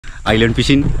Island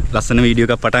fishing ලස්සන video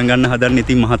එකක් පටන් ගන්න හදන්නේ.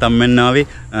 ඉතින් මහතම්මැන්නාවේ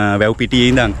වැව් පිටියේ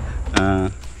ඉඳන්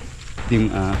ඉතින්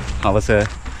හවස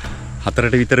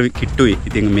 4ට විතර කිට්ටුයි.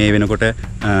 ඉතින් මේ වෙනකොට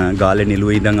ගාලේ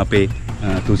නිලුවේ ඉඳන් අපේ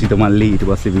තුසිත මල්ලි ඊට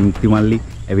පස්සේ විමුක්ති මල්ලි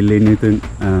ඇවිල්ලා ඉන්න ඉතින්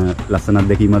ලස්සන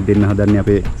අත්දැකීමක් දෙන්න හදන්නේ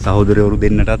අපේ සහෝදරයවරු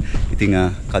දෙන්නටත්. ඉතින්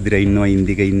කදිර ඉන්නවා,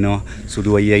 ඉන්දික ඉන්නවා,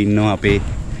 සුදු අයියා ඉන්නවා, අපේ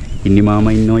ඉන්නි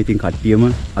මාමා ඉන්නවා. ඉතින් කට්ටියම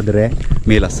අද රෑ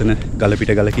මේ ලස්සන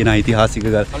ගලපිට ගල කියන ඓතිහාසික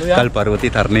ගල් පර්වතය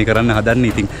තරණය කරන්න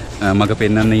හදන්නේ. ඉතින් මග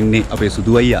පෙන්වන්න ඉන්නේ අපේ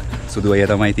සුදු අයියා. සුදු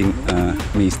අයියා තමයි ඉතින්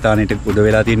මේ ස්ථානෙට ගොඩ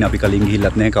වෙලා තියෙන්නේ. අපි කලින්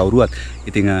ගිහිල්ලත් නැහැ කවුරුවත්.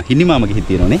 ඉතින් හින්නි මාමා ගිහින්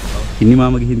තියෙනවනේ. හින්නි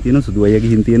මාමා ගිහින් තියෙනවා, සුදු අයියා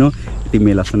ගිහින් තියෙනවා. ඉතින්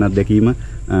මේ ලස්සන අත්දැකීම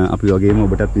අපි වගේම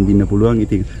ඔබටත් විඳින්න පුළුවන්.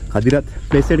 ඉතින් කදිරත්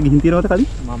ප්ලේස් එකට ගිහින් තියෙනවද කලින්?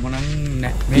 මම නම්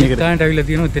නැහැ. මේ ස්ථානට අවිලා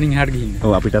තියෙනවා, එතනින් එහාට ගිහින්.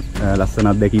 ඔව් අපිටත්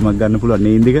ලස්සන අත්දැකීමක් ගන්න පුළුවන්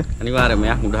නේ ඉන්දික. අනිවාර්යයෙන්ම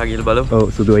යා උඩහ ගිහලා බලමු.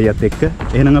 ඔව් සුදු අයියත් එක්ක.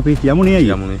 එහෙනම් අපි යමුනේ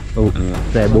අයියා. යමුනේ. ඔව්.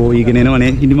 රෑ බෝ ඊගෙන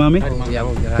එනවනේ හින්නි මාමේ.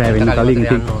 රෑ වෙන්න කලින්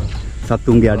ඉතින්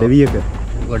සත්තුන්ගේ අඩවියක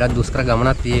ගොඩක් දුෂ්කර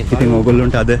ගමනක් තියෙනවා. ඉතින්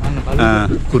ඕගොල්ලොන්ට අද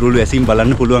කුරුළු ඇසින්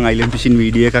බලන්න පුළුවන් අයිලන්ඩ් ෆිෂින්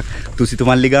වීඩියෝ එකක් තුසිත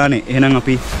මල්ලි ගානේ. එහෙනම්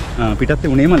අපි පිටත්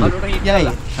උනේ මල්ලි.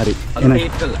 හරි. එහෙනම්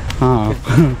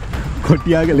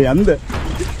කොටියාගල යන්ද?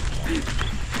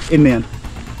 එන්න යන්න.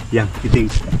 යන්. ඉතින්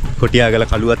කොටියාගල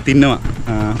කළුවත් ඉන්නවා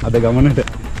අද ගමනට.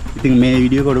 ඉතින් මේ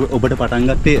වීඩියෝ එක ඔබට පටන්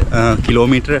ගත්තේ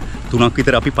කිලෝමීටර් 3ක්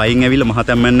විතර අපි පයින් ඇවිල්ලා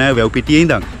මහතම්මැන්නාවේ වැව් පිටියේ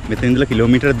ඉඳන්. මෙතන ඉඳලා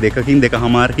කිලෝමීටර් 2කින්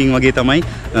 2.5කින් වගේ තමයි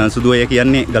සුදු අය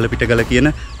කියන්නේ ගලපිට ගල කියන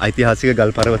ඓතිහාසික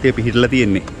ගල් පර්වතය පිහිටලා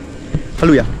තියෙන්නේ.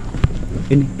 හලු යා.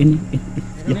 එන්න.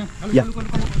 යා.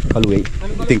 කළු වෙයි.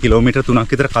 ඉතින් කිලෝමීටර් 3ක්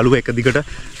විතර කළුව එක දිගට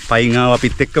පයින් ආව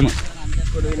අපිත් එක්කම.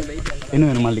 එන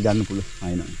මල්ලි ගන්න පුළුවන්.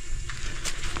 ආයෙනවා.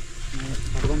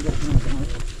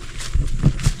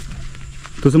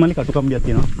 තුසුමල්ලි කටුකම්බියක්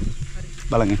තියෙනවා.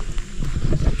 බලන්න.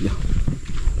 යා.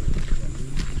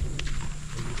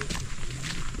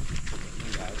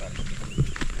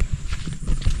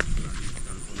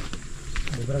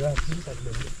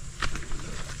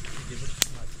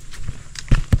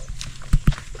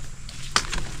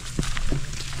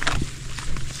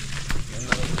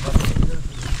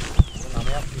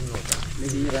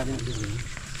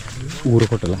 ඌර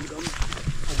කොටලා.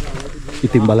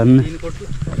 ඉතින් බලන්න.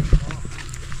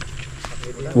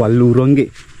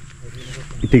 වල්ලූරුවන්ගේ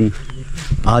ඉතින්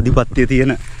ආධිපත්‍යය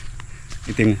තියෙන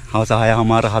ඉතින් හවස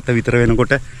 6:00 විතර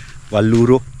වෙනකොට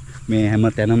වල්ලූරෝ මේ හැම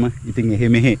තැනම ඉතින් එහෙ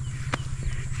මෙහෙ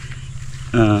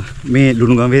මේ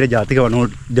ලුණුගම්වේර ජාතික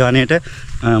වනෝද්‍යානයට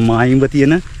මායිම්බ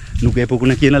තියෙන නුගේ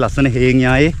පොකුණ කියන ලස්සන හේන්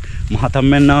යායේ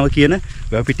මහතම්මැන්නාව කියන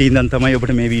වැව් පිටියේ ඉඳන් තමයි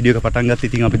ඔබට මේ වීඩියෝ එක පටන් ගත්තේ.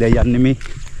 ඉතින් අපි දැන් යන්නේ මේ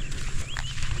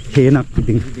හේනක්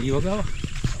ඉතින්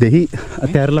දෙහි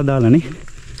අතෑරලා දාලානේ.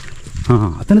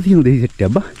 අතන තියෙන දෙහි සෙට්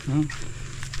එකක් බා.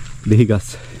 දෙහි ගස්.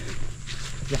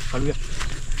 යා කළුවා.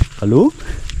 හලෝ.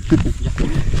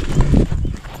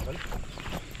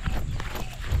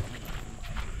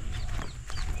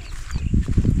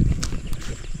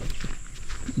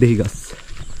 දෙහි ගස්.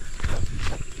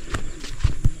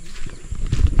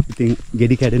 ඉතින්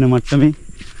ගෙඩි කැඩෙන මට්ටමේ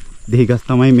දෙහි ගස්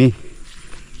තමයි මේ.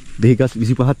 දෙහි ගස්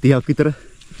 25 30ක් විතර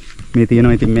මේ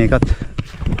තියෙනවා. ඉතින් මේකත්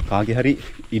කාගේ හරි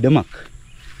ඉඩමක්.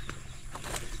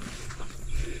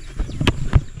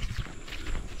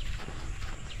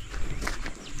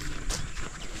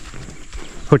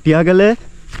 කොටියාගල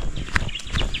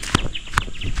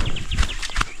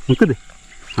මොකද?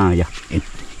 යා එන්න.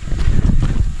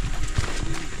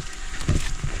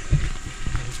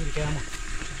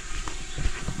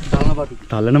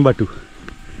 තලන බටු.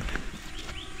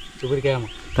 සුපිරි කෑම.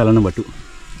 තලන බටු.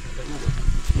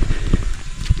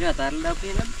 යා තරලා දාපු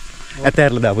නේද?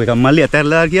 ඇතැරලා දාපු එකක් මල්ලි.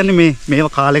 ඇතැරලා කියන්නේ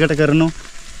මේවා කාලයකට කරනවා.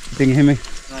 ඉතින් එහෙම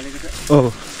කාලයකට. ඔව්.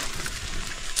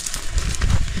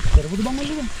 කරමුද බං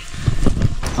මල්ලි?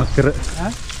 අක්කර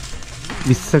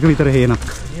 20ක විතර හේනක්.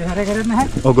 ඒ හැරේ කරන්නේ නැහැ.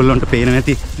 ඕගොල්ලන්ට පේන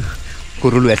නැති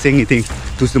කුරුළු ඇසෙන් ඉතින්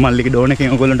තුස්තු මල්ලිගේ ඩෝන්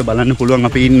එකෙන් ඕගොල්ලන්ට බලන්න පුළුවන්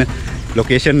අපි ඉන්න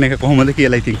ලොකේෂන් එක කොහොමද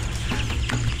කියලා. ඉතින්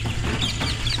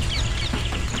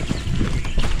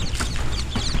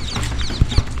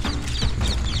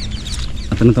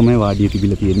අතන තමයි වාඩිය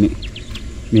තිබිලා තියෙන්නේ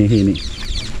මේ හේනේ.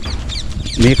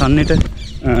 මේ කන්නේට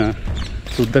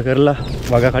සුද්ධ කරලා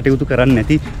වග කටයුතු කරන්නේ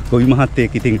නැති ගොවි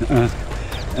මහත්තයෙක්. ඉතින්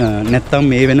නැත්තම්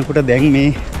මේ වෙනකොට දැන් මේ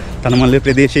තනමල්ල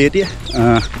ප්‍රදේශයේදී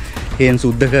හේන්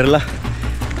සුද්ධ කරලා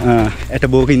ඇට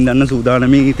බෝකින් දන්න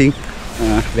සූදානමින්. ඉතින්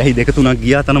වැහි 2-3ක්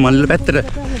ගියා තනමල්ල පැත්තට.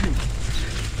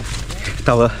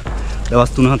 තව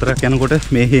දවස් 3-4ක්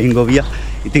යනකොට මේ හේන් ගොවියා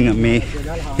ඉතින් මේ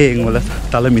හේන් වල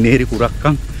තල මිනේරි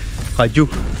කුරක්කම් කජු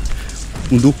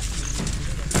උඳු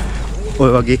ඔය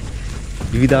වගේ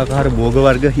විවිධාකාර භෝග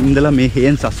වර්ග හින්දලා මේ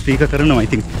හේන් ශාස්ත්‍රීය කරනවා.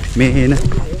 ඉතින් මේ හේන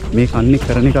මේ කන්නේ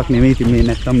කරන එකක් නෙමෙයි. ඉතින් මේ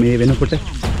නැත්තම් මේ වෙනකොට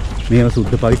මේව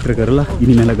සුද්ධ පවිත්‍ර කරලා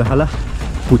ඉනිමෙල ගහලා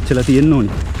පුච්චලා තියෙන්න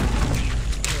ඕනේ.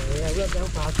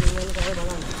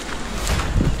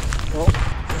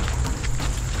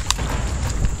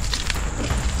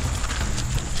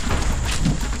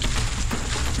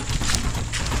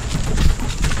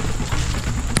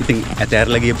 ඉතින්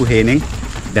ඇතෑරලා ගියපු හේනෙන්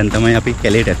දැන් තමයි අපි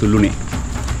කැලේට ඇතුළුනේ.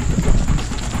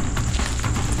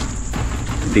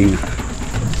 ඉතින්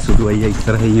සුදු අයියා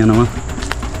ඉස්සරහින් යනවා.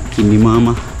 කින්නි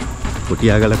මාමා,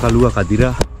 කොටියාගල කලුවා,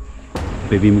 කදිරා,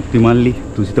 බෙබි මුක්ති මල්ලි,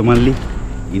 තුසිත මල්ලි,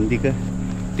 ඉන්දික.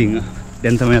 ඉතින්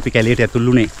දැන් තමයි අපි කැලේට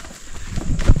ඇතුළුනේ.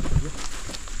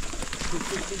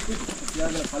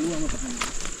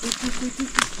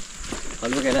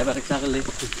 කලුව කැලේ පරීක්ෂා කළේ.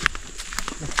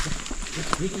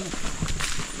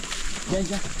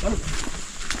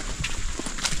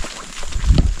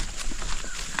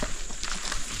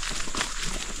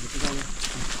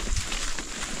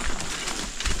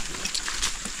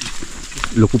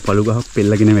 ලොකු පළු ගහක්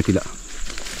පෙල්ලගෙන වැටිලා.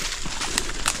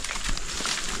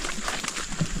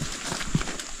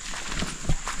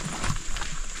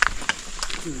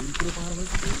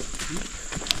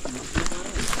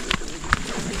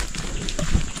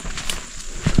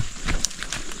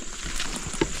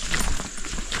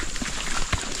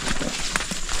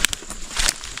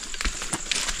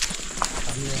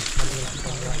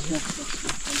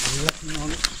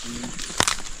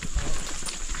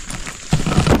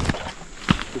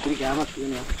 ඉතිරි කෑමක්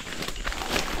තියෙනවා.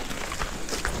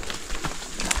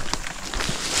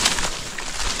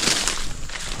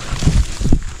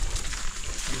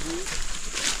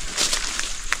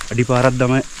 අඩි පාරක්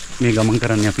තමයි මේ ගමන්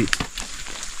කරන්නේ අපි.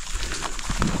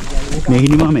 මේ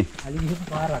හිනිමාමේ අලි ගිහපු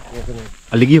පාරක් එතන.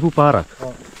 අලි ගියපු පාරක්.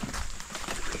 ඔව්.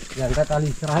 යන්ට අලි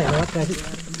ඉස්සරහ එනවත් ඇති.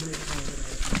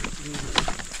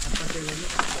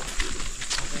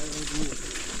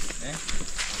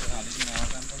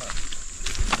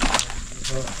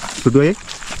 සුදු අය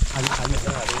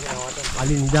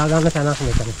අලි නිදා ගන්න තැනක්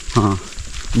මෙතන. හා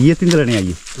ඊයේත් ඉඳලානේ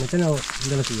අයියේ. මෙතන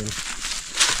ඉඳලා තියෙනවා.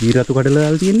 ඊරතු කඩලා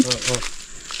දාලා තියෙන්නේ. ඔව් ඔව්.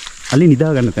 අලි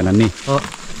නිදා ගන්න තැනක් නේ. ඔව්.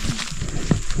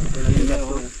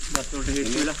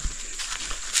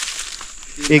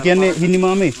 ඒ කියන්නේ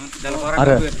හිනිමාමේ අර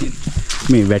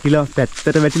මේ වැටිලා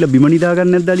පැත්තට වැටිලා බිම නිදා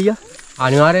ගන්න නැද්ද අලියා?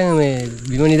 අනිවාර්යෙන් මේ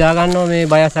බිම නිදා ගන්නවා මේ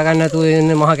බයස් ගන්න නැතුව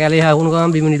එන්නේ මහ කැලේ හැවුණු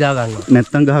ගමන් බිම නිදා ගන්නවා.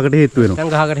 නැත්තම් ගහකට හේතු වෙනවා.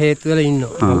 නැත්නම් ගහකට හේතු වෙලා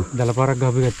ඉන්නවා. දලපාරක්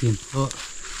ගහපු එකක් තියෙනවා. ඔව්.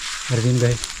 හරිදින්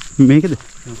ගහයි. මේකද?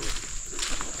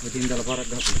 මෙතින් දලපාරක්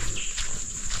ගහපු.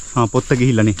 හා පොත්ත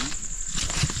ගිහිල්ලානේ.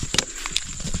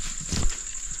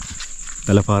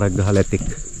 දලපාරක් ගහලා ඇතෙක්.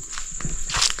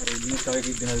 අර ඉන්නේ තව එකක්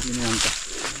ගහලා තියෙන අන්ත.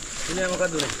 ඉන්නේ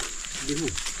මොකද්ද උනේ? දිහු.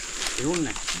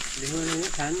 දිහුන්නේ. දිහුනේ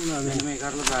කන් මෙන්න මේ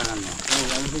කරලා දා ගන්නවා. ඔව්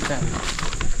අනිත් කන්.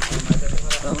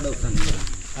 රවුඩ උස්සන්න.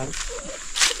 හරි.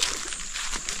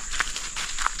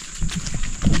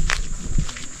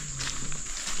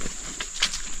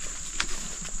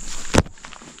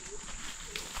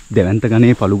 දෙවන්ත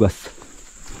ගනේ පළු ගස්.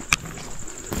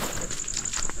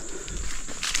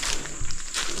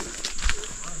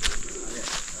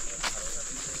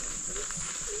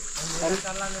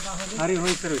 හරි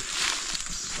හොයි ඉස්සරයි.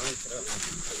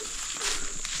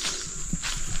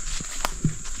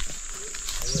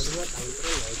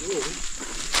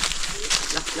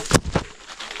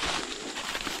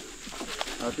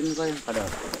 අතින් කයි කඩා.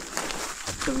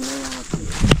 අත්තම නෑ යමත්.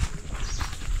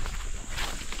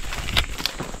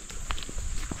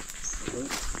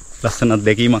 ලස්සන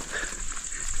අත්දැකීමක්.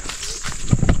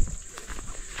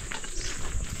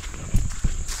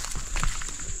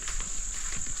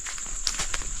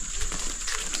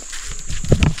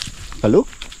 හලෝ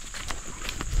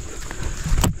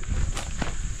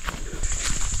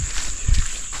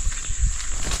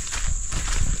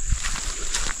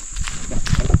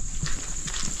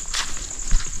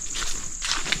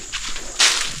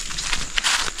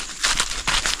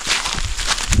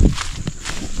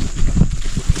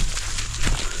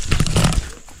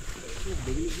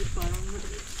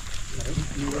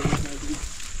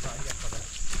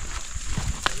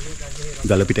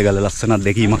ගල පිට ගල ලස්සන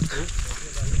අත්දැකීමක්.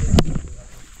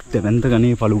 දෙවන්ත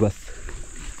ගනේ පළු ගස්.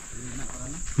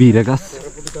 වීරගස්.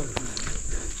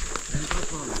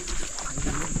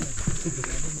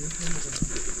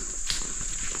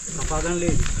 කපාගන්න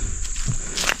ලේසි.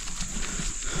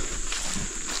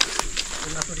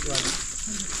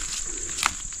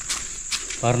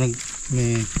 පරණ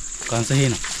මේ කංශ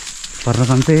හේන. පරණ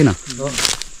කන්සේ එන. ඔව්.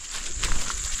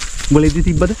 උඹලා ඉදි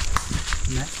තිබ්බද?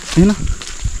 නෑ. එහෙනම්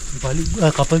බලි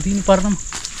කපල් තියෙන පරණම.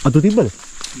 අතු තිබ්බද?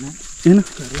 නෑ. එහෙනම්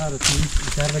කරලා අර තියෙන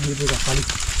විචාරලා ගිහපු එක කලින්.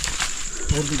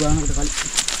 ඕර්දු ගානකට කලින්.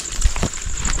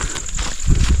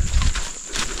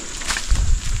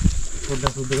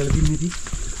 පොඩ්ඩක් සුද්ධ කරලා දින්නේ ඉතින්.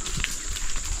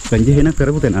 ගංජේ හේන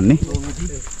කරපු තැනන්නේ.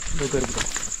 ඕක කරපුවා.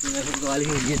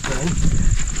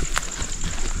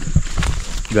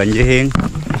 ගංජහයෙන්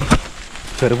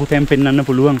කරපු තැන් පෙන්වන්න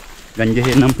පුළුවන්.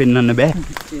 ගංජහයෙන් නම් පෙන්වන්න බෑ.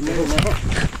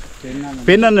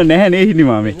 පෙන්වන්න නැහැ නේ හිනි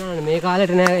මාමේ. මේ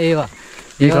කාලේට නෑ ඒවා.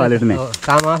 මේ කාලේට නෑ.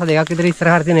 තා මාස දෙකක් විතර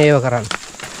ඉස්සරහට තියෙන ඒවා කරන්න.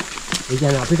 ඒ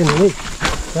කියන්නේ අපිට නෙමෙයි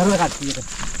කරන කට්ටියට.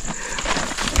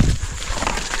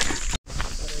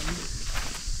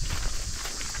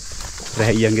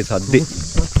 රැහියන්ගේ සද්දේ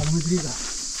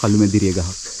කළුමැදිරිය ගහක්.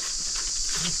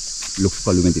 ලොකු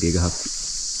කළුමැදිරිය ගහක්.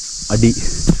 අඩි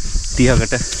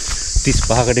 30කට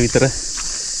 35කට විතර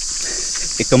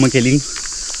එකම කෙලින්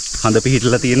හඳ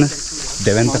පිහිටලා තියෙන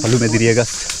දෙවන්ත කළුමැදිරිය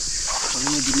ගස්.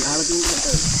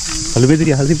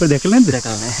 කළුමැදිරිය අහලා තිබ්බ දැකලා නැද්ද?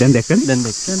 දැකලා නැහැ. දැන් දැක්කනේ? දැන්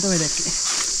තමයි දැක්කේ.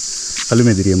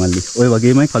 කළුමැදිරිය මල්ලි. ඔය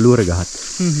වගේමයි කළුවර ගහත්.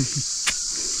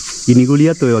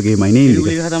 ගිනිගුලියත් ඔය වගේමයි නේ.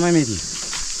 ගිනිගුලිය ගහ තමයි මේ තියෙන්නේ.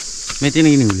 මේ තියෙන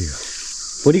ගිනිගුලිය ගහ.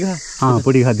 පොඩි ගහ.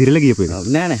 පොඩි ගහ දිරලා ගියපු එක.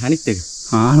 නෑ නෑ අනිත් එක.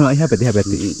 එහා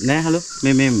පැත්තේ. නෑ හලෝ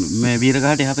මේ වීර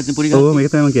ගහට එහා පැත්තේ පොඩි ගහ. ඔව් මේක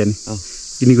තමයි මම කියන්නේ. ඔව්.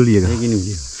 ගිනිගුලිය ගහ. ඒ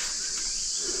ගිනිගුලිය.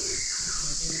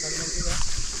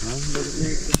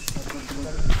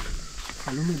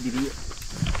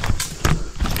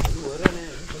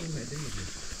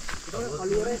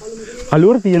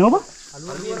 කළුවර තියෙනවද?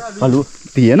 කළුව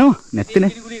තියෙනවා නැත්තේ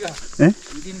නේ. ඈ?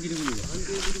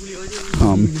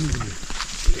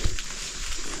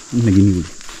 ගිනිගුලිය.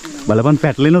 බලපන්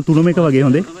පැටලෙන තුනම එක වගේ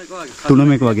හොඳේ. තුනම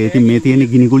එක වගේ. ඉතින් මේ තියෙන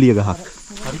ගිනිගුලිය ගහක්.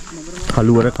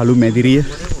 කළුවර කළු මැදිරිය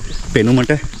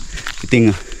පෙනුමට ඉතින්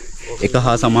එක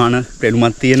හා සමාන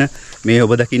පෙනුමක් තියෙන මේ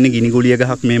ඔබ දකින්නේ ගිනිගුලිය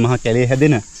ගහක් මේ මහා කැලේ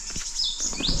හැදෙන.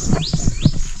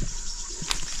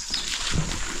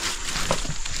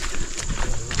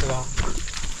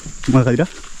 මොකක්ද?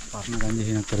 පරණ ගංජ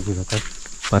හේනක් කරපු එකක්.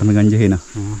 පරණ ගංජ හේන.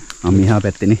 මෙහා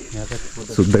පැත්තේනේ.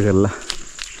 සුද්ධ කරලා.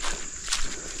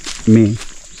 මේ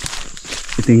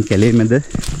ඉතින් කැලේ මැද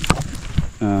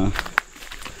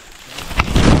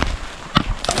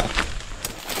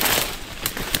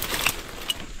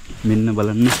මෙන්න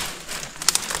බලන්න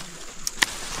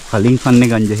කලින්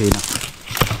කන්නේ ගංජ හේන.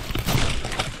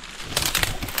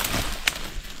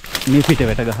 මේ පිට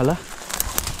වැට ගහලා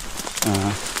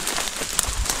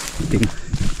ඉතින්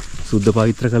සුද්ධ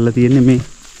පවිත්‍ර කරලා තියෙන්නේ මේ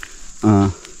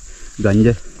ගංජ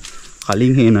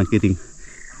කලින් හේනක්. ඉතින්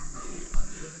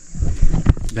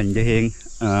ගංජ හේන්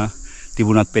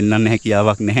තිබුණත් පෙන්වන්න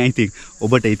හැකියාවක් නැහැ. ඉතින්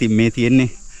ඔබට ඉතින් මේ තියෙන්නේ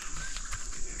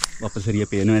වපසරිය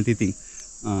පේනවා ඇති. ඉතින්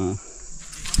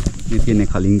මේ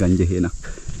තියෙන්නේ කලින් ගංජ හේනක්.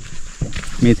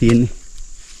 මේ තියෙන්නේ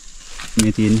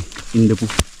ඉඳපු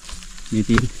මේ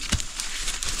තියෙන්නේ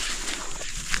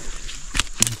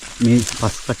මේ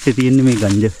පස් කට්ටේ තියෙන්නේ මේ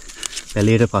ගංජ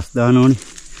පැලේට පස් දානෝනේ.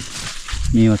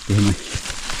 මේවත් එහෙමයි.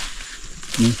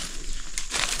 මේ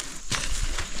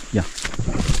යා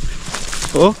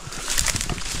ඕ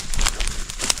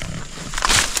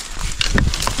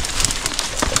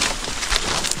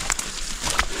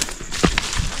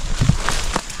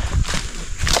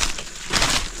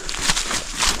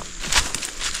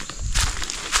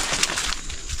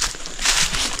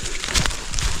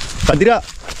කදිරා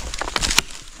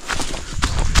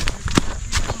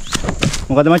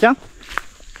මොකද මචං?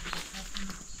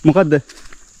 මොකද්ද?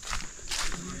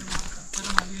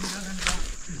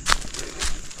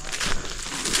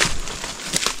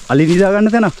 අලි නිදා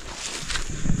ගන්න තැන.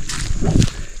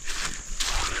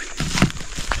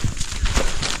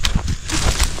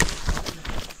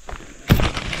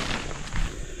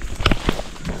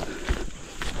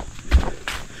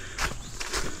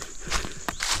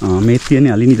 මේ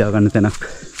තියෙන්නේ අලි නිදා ගන්න තැනක්.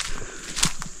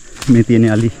 මේ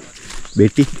තියෙන්නේ අලි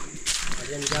බෙටි.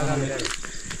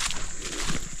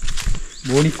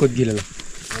 බෝනික්කොත් ගිලලා.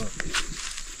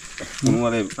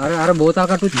 අර බෝතා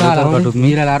කටුත් කාලා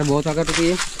මීරලා අර බෝතා කටු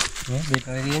තියෙන්නේ මේ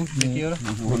බෙටරේ තියෙන්නේ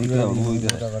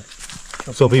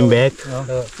shopping bag.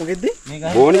 මොකෙද්ද?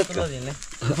 බෝනික්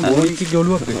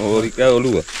ඔලුවක්. ඕරිකා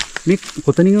ඔලුව. මේ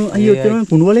කොතනින් අයියෝ ඔච්චර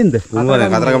කුණු වලෙන්ද? කුණු වල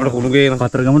කතරගමට කුණු ගේන.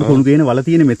 කතරගමට කුණු ගේන වල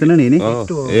තියෙන මෙතන නේ නේ.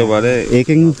 ඒ වල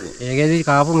ඒකෙන් ඒකේදී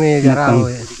කාපු මේ ජරා ඔය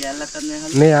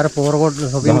මේ අර පෝරකොට්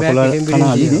shopping bag එකෙන්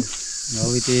බිලින්නේ.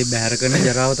 ඔව් ඉතින් බැහැර කරන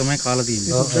ජරාව තමයි කාලා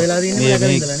තියෙන්නේ. ඔක්කො වෙලා තියෙන්නේ මේ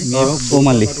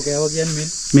ඕමල්ලි.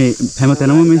 මේ හැම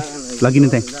තැනම මේ ලගින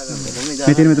තැන්.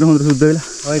 මේ තියෙන මෙතන හොඳට සුද්ධ වෙලා.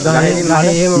 ඔය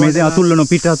ගහේ එහෙම මේ දැන් අතුල්ලන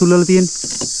පිට අතුල්ලලා තියෙන්නේ.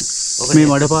 මේ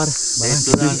වඩපාර.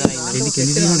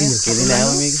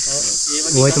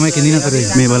 ඔය තමයි කෙඳි නතර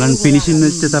වෙන්නේ. මේ බලන්න ෆිනිෂින්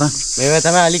වෙච්ච තරම්. මේවා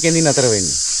තමයි අලි කෙඳි නතර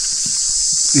වෙන්නේ.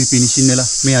 මේ ෆිනිෂින් වෙලා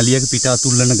මේ අලියගේ පිට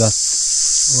අතුල්ලන ගස්.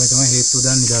 ඔය තමයි හේතු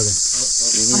දාන්න නිදාගන්න.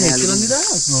 හේතු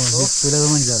නිදාගන්න. ඔව් හේතු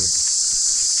දාන්න නිදාගන්න.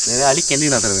 මේ අලි කෙඳි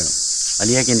නතර වෙනවා.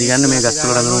 අලියා කෙඳි ගන්න මේ ගස්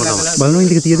වල රඳනවා තමයි. බලනවා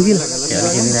ඉතින් තියද කියලා. ඒ අලි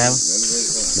කෙඳි නෑව.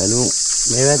 බලමු.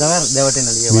 මේවා තමයි දෙවටෙන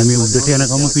ලිය. මේ උඩට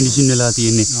යනකම ෆිනිෂින් වෙලා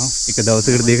තියෙන්නේ. එක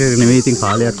දවසකට දෙකකට නෙමෙයි ඉතින්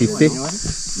කාලයක් තිස්සේ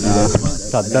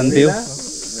සද්දන්තය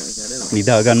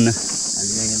නිදා ගන්න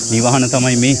නිවහන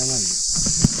තමයි මේ.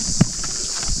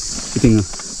 ඉතින්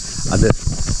අද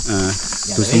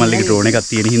තුෂ්මල්ලිගේ ඩ්‍රෝන් එකක්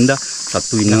තියෙන හින්දා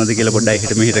සත්තු ඉන්නවද කියලා පොඩ්ඩයි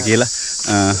හිට මෙහෙට කියලා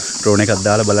ඩ්‍රෝන් එකක්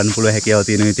දාලා බලන්න පුළුවන් හැකියාව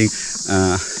තියෙනවා. ඉතින්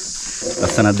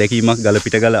ලස්සනක් දැකීමක් ගල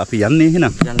පිට ගල අපි යන්නේ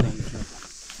එහෙනම්. යන්නේ.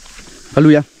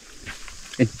 කළුයා.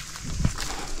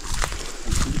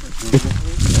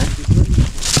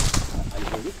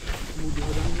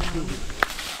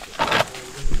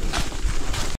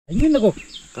 අයින්නකෝ.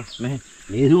 මේ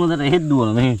ලේසු හොඳට හෙත්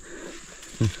දුවන මේ.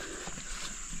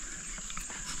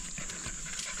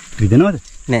 රිදෙනවද?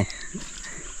 නෑ.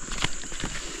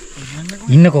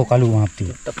 ඉන්නකෝ කළු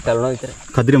මහත්තයෝ. කලනවා විතර.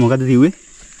 කදිර මොකද තිව්වේ?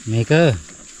 මේක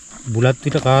බුලත්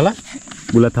විතර කාලා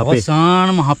බුලත් අපේ.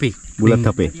 අවසානම හපේ. බුලත්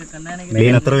අපේ.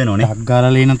 ලේ නතර වෙනවනේ. ටක්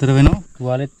ගාලා ලේ නතර වෙනවා.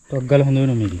 තුවාලෙත් ටක් ගාලා හොඳ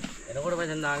වෙනවා මේක. එනකොට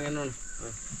පස්සෙන් දාගෙන යන්න ඕන.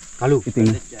 කළු. ඉතින්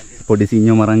පොඩි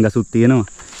සීඤ්ඤෝ මරන් ගසුත් තියෙනවා.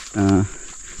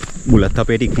 බුලත්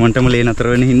අපේට ඉක්මනටම ලේ නතර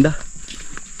වෙන හින්දා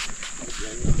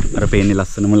අර පේන්නේ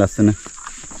ලස්සන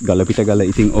ගල පිට ගල.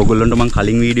 ඉතින් ඕගොල්ලන්ට මම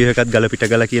කලින් වීඩියෝ එකක් ගල පිට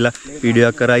ගල කියලා වීඩියෝ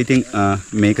එකක් කරා. ඉතින්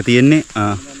මේක තියෙන්නේ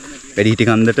වැඩිහිටි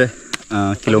කන්දට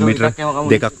කිලෝමීටර්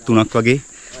 2ක් 3ක් වගේ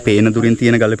පේන දුරින්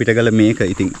තියෙන ගල පිට ගල මේක.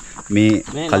 ඉතින් මේ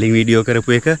කලින් වීඩියෝ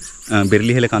කරපු එක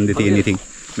බෙරලිහෙල කන්දේ තියෙන. ඉතින්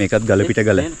මේකත් ගල පිට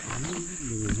ගල.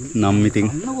 නම් ඉතින්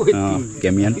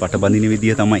ගැමියන් පට බඳින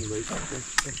විදිය තමයි.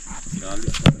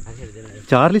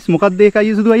 චාර්ලිස් මොකක්ද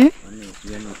ඒකයි සුදු අයියේ?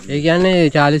 ඒ කියන්නේ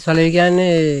 40 වලේ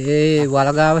කියන්නේ ඒ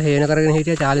වලගාව හේන කරගෙන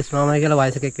හිටිය 40 මාමයි කියලා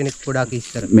වයසක එක්කෙනෙක් ගොඩක්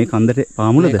ඉස්සර. මේ කන්දට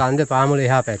පාමුලද? මේ කන්දේ පාමුල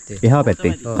එහා පැත්තේ. එහා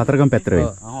පැත්තේ. කතරගම පැත්තට වෙයි.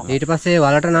 ඊට පස්සේ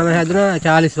වලට නම හැදුනා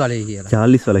 40 වලේ කියලා.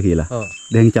 40 වල කියලා. ඔව්.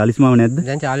 දැන් 40 මාව නැද්ද?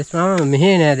 දැන් 40 මාම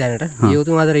මෙහෙ නෑ දැනට.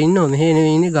 ජීවතුන් අතර ඉන්නව මෙහෙ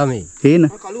නෙවෙයි ඉන්නේ ගමේ. හේන.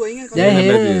 දැන්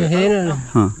හේන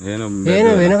හා.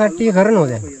 වෙන කට්ටිය කරනවා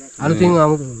දැන්. අලුතින්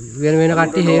වෙන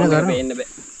කට්ටිය හේන කරනවා. එන්න බෑ.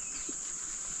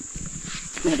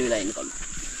 මෙහෙට වෙලා ඉන්න කලු.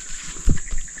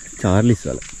 චාර්ලිස්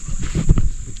වල.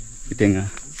 ඉතින්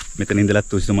මෙතන ඉඳලා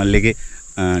තුෂ්තු මල්ලේගේ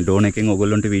ඩ්‍රෝන් එකෙන්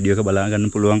ඔයගොල්ලන්ට වීඩියෝ එක බලා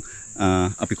ගන්න පුළුවන්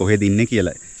අපි කොහෙද ඉන්නේ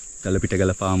කියලා. ගල පිට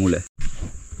ගල පාමුල.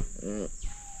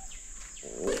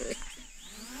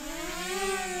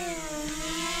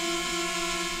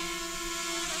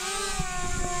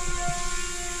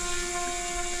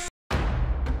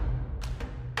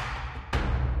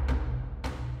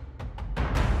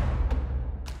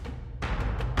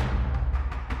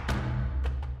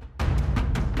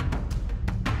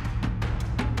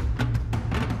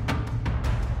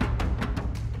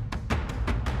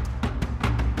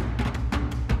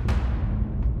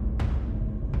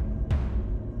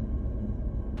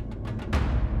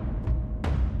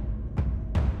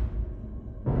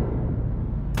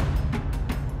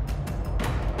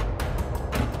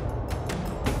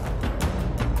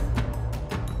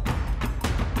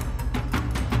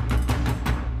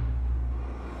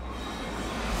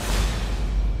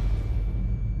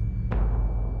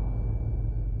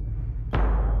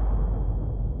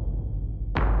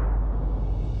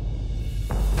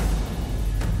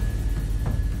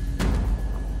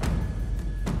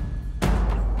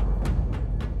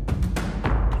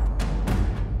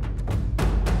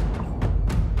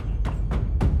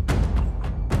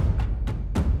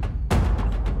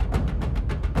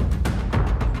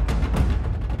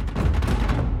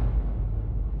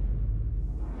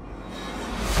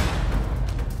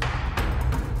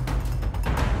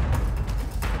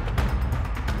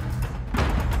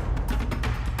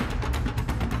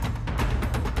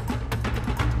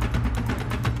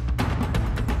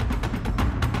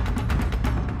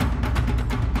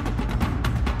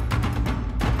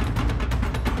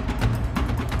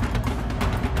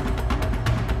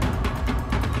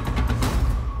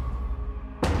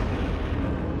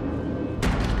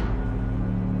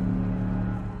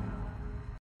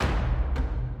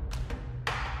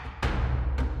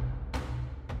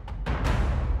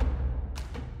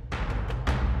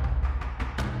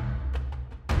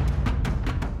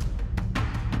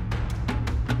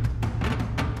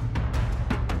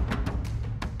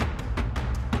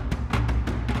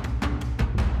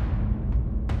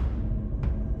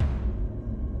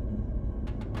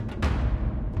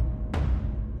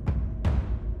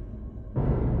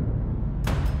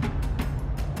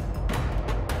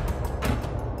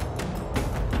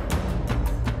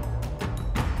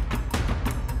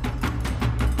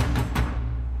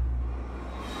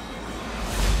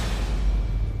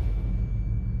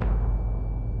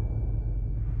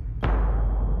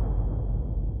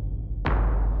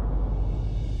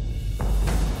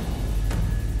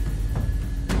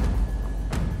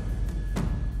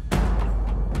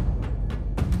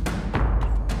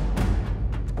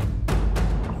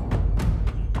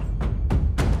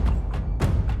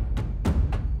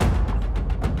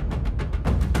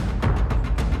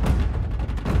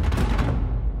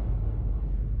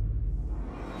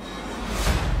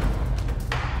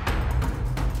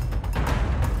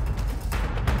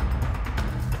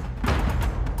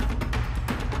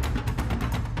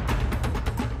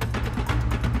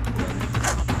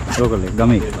 ලෝකල් එක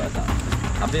ගමේ.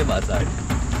 අපේ භාෂාවට.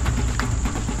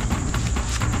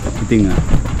 ඉතින්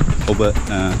ඔබ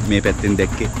මේ පැත්තෙන්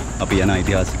දැක්කේ අපි යන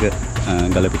ඓතිහාසික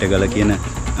ගලපිටගල කියන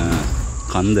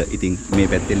කන්ද. ඉතින් මේ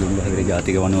පැත්තේ ලුණුගහවෙර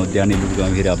ජාතික වනෝද්‍යානයේ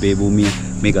ලුණුගහවෙර අබේ භූමිය,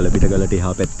 මේ ගලපිටගලට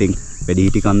එහා පැත්තෙන්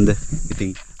වැඩිහිටි කන්ද. ඉතින්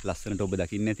ලස්සනට ඔබ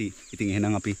දකින්න ඇති. ඉතින්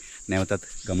එහෙනම් අපි නැවතත්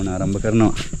ගමන ආරම්භ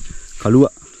කරනවා. කළුව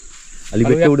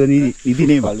අලිබෙට්ට උඩ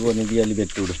නිදිනේ. කළුව නිදි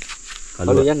අලිබෙට්ට උඩ.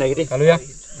 කළුව යන්න නැගිටින්. කළුව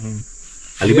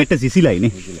අලිබෙට්ට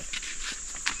සිසිලයිනේ.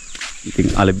 ඉතින්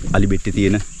අලිබෙට්ටේ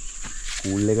තියෙන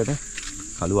කූල් එකට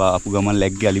කළුව ආපු ගමන්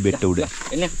läග්ගේ අලිබෙට්ට උඩ.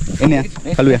 එන්න. එන්න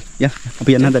කළුව යා.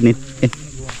 අපි යන්න හදන්නේ.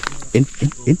 එන්න.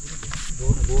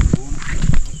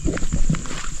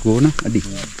 ගෝන අඩි.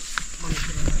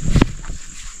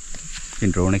 ඉතින්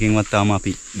ඩ්‍රෝන් එකකින්වත් තාම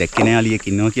අපි දැක්කේ නෑ අලියෙක්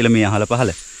ඉන්නවා කියලා මේ අහල පහල.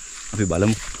 අපි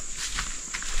බලමු.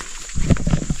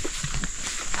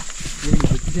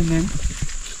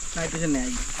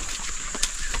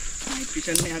 නයිට්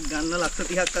විෂන් එකක් ගන්න ලක්ෂ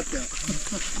 30ක් අත්තා.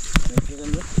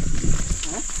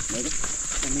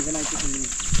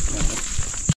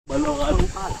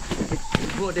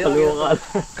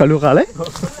 කළුව කාලේ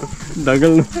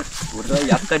දඟල් උඩ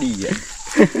යක්කඩිය.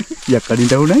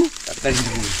 යක්කඩින්ට උනේ.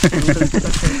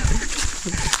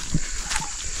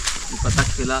 ඉපතක්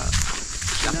වෙලා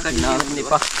යක්කඩි නාන්න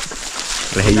එපා.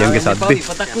 රැහියන්ගේ සද්දේ.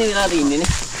 ඉපතක් නේ වෙලා තින්නේ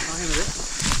නේ.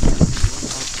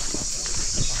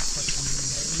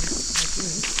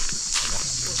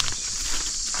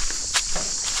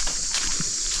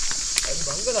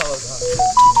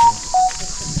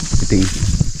 ඉතින්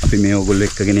අපි මේ ඕගොල්ලෝ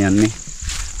එක්කගෙන යන්නේ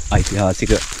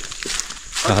ඓතිහාසික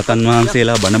රහතන්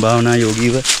වහන්සේලා බණ භාවනා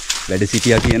යෝගීව වැඩ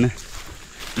සිටියා කියන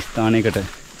ස්ථානයකට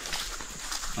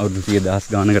අවුරුදු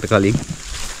 10000 ගානකට කලින්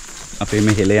අපේ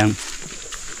මේ හෙළයන්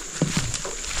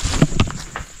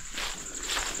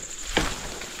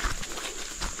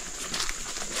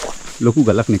ලොකු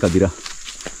ගලක් නේ කදිරා.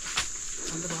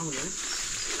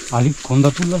 අලි කොන්ද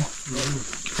තුල්ලලා.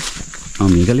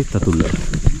 මේ ගලෙත් අතුල්ල.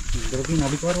 ඉතින්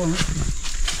අලි කරවන.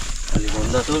 අලි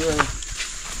බොන්ද තුල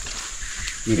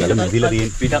මේ ගල මෙදිලා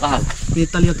තියෙන පිට කහලා. මේ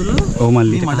තලිය තුල ඔව්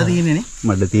මල්ලි. මේ මඩ තියෙන්නේ නේ.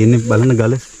 මඩ තියෙන්නේ බලන්න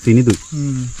ගල සිනිදුයි.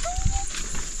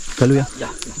 කළුවා.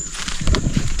 යා.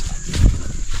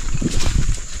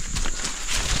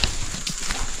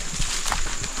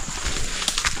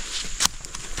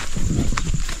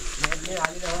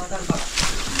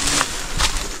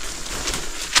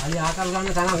 අලි ආකල්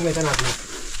ගන්න තනක් මෙතනක් නේ.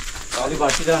 අලි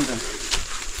බට්ටි දාන්න.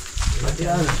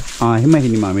 එහෙම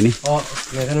හිනි මාමනේ. ඔව්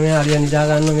මෙතන මේ අලිය නිදා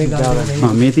ගන්න මේ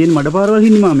ගන්න. මේ තියෙන මඩ පාරවල්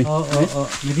හිනි මාමේ. ඔව්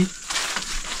මෙදි.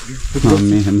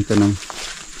 මේ හැමතැනම.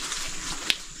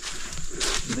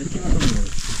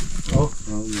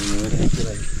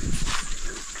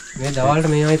 මේ දවල්ට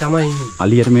මේවයි තමයි ඉන්නේ.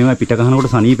 අලියට මේවා පිට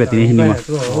ගහනකොට සනීප ඇතිනේ හිනි මා.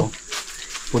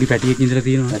 පොඩි පැටියෙක් ඉඳලා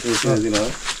තියෙනවා.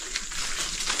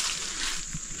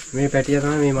 මේ පැටිය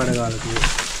තමයි මේ මඩ ගාලා තියෙන්නේ.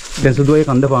 දැන් සුදු ඔය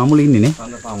කන්ද පාමුල ඉන්නේ නේ.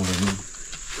 කන්න පාමුලේ.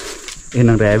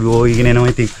 එහෙනම් රෑවි ඕයිගෙන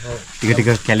එනවා ඉතින්. ටික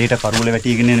කැලේට කරුවල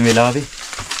වැටිගෙන එන වෙලාවේ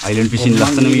අයිලන්ඩ් ෆිෂින්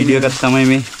ලස්සන වීඩියෝ එකක් තමයි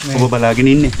මේ ඔබ බලාගෙන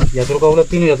ඉන්නේ. යතුරු කවුලක්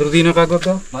තියෙන යතුරු තියෙන එකක්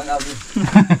ගත්තා.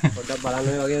 පොඩ්ඩක් බලන්න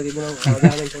මේ වගේ තිබුණා.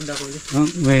 අවදානෙන් පොඩ්ඩක් ඔය.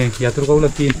 මේ යතුරු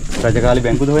කවුලක් තියෙන. රජකාලේ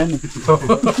බැංකුද හොයන්නේ?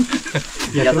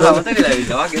 යතුරු අවත වෙලා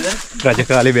ඉන්නවා ගෙද.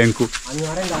 රජකාලේ බැංකු.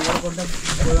 අනිවාර්යෙන් ගන්න පොඩ්ඩක්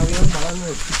ඔයලා බලන්න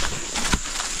ඕනේ.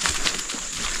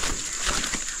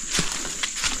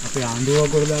 අපේ ආණ්ඩුවක්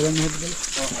ගොඩ දාගන්න හැදුවා.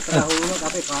 ඔව් අතට අහුවුනොත්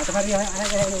අපේ කාට හරි අහගෙන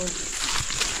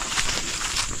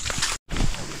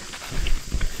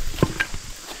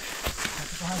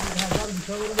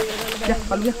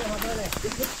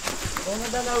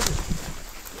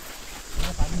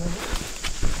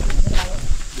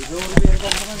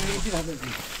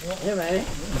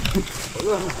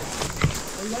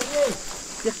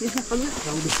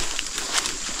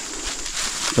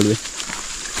කළුවේ.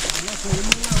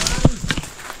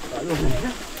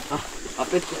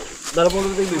 අපේ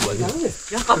දරපොළොව දෙන්නේ බයි.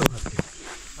 යා කලුව.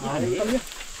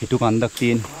 පිටු කන්දක්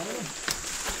තියෙන.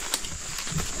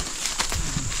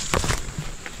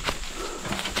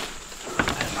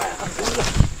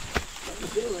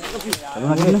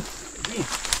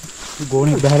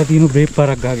 ගෝණෙක් බහලා තියෙන බ්‍රේක්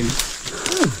පාරක් ගාගෙන.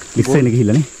 ඉස්සෙන්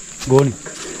ගිහිල්ලානේ. ගෝණෙක්.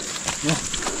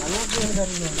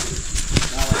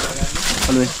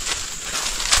 කළුවේ.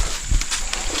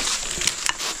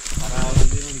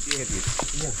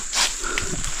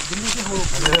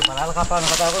 පරාල කපාන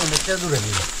කතා කරන මෙච්චර දුර නේ.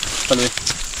 කළුවේ.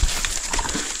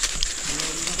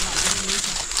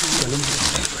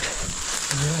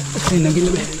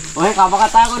 ඔය කප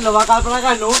කතා කරන ලෝක කල්පනා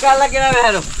කරන නෝ කල්ලා කියලා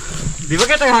බෑනෝ.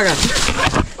 දිවකට ගහගන්න.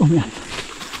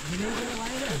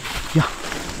 යා.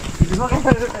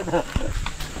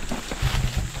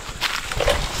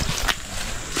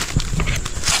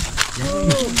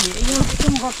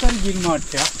 මොකක් හරි ජිල්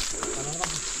මාට්ටයක්.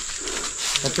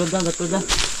 ගත්තොත්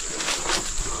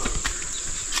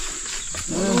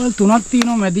ඔය තුනක්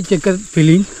තියෙනවා මැදිච් එක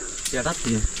පිළින්. යටත්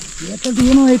තියෙනවා. යට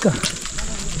තියෙනවා ඒක.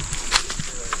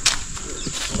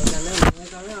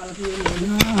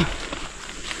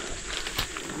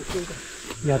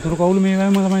 යතුරු කවුළු මේ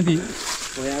වගේම තමයි තියෙන්නේ.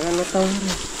 හොයාගන්නත් තමයි.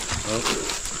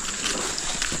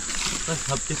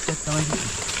 සබ්ජෙක්ට් එක තමයි.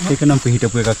 ඒක නම්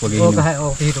පිහිටපු එකක් වගේ ඕක ඉන්නවා. හයි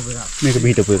ඕක පිටු එක. මේක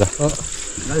පිහිටපු එක. ඔව්.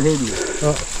 ගල් හේදිය.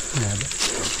 ඔව්.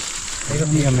 ඒක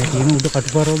මේ තියෙන උඩ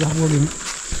කටුපාරව ගහපුවා ගෙම.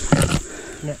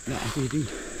 නෑ.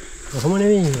 කොහොම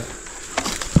නෙවෙයි.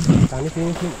 තනි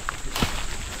පින්සි.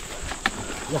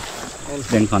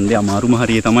 දැන් කන්දේ අමාරුම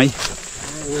හරිය තමයි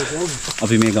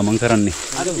අපි මේ ගමන් කරන්නේ.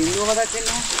 අර බින්දුව මතක්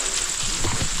වෙන්නේ නැහැ.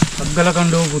 අග්ගල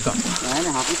කණ්ඩෝ පුතා.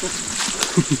 නෑනේ හපුත.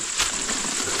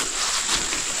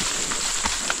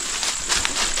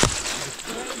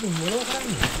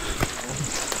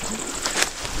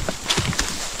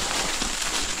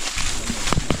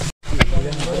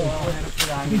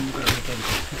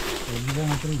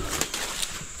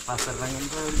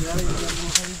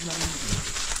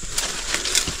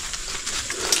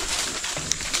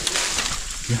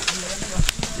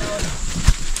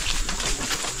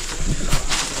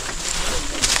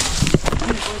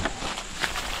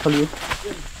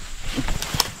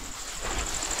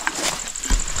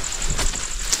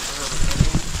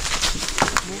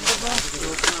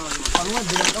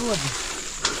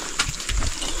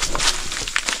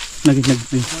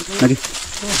 Lagi.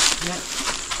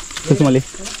 Terus mali.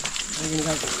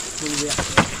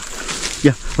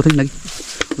 Ya, putain lagi.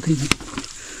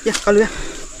 Ya, kalau ya.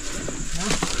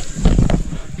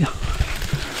 Ya.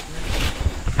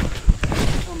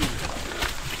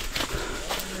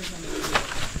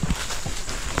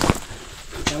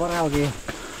 Kamera lagi.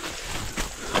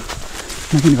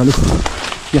 Lagi kalau.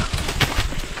 Ya.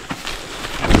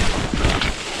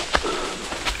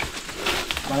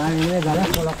 බලන්න ඉන්නේ ගල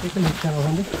පොලක් එක මික්ස් කරනවා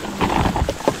හොඳ.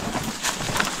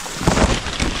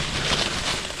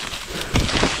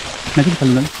 Lagi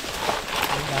kalau lagi.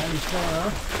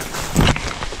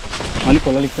 Mali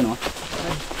pola likhනවා.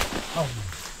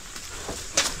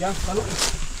 Ya, kalau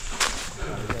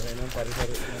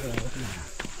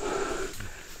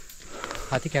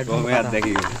hati කැඩුවා. කොහොමද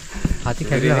අත්දැකීම? hati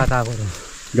කැඩුවා කතා කරමු.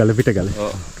 ගල පිට ගල.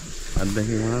 ඔව්.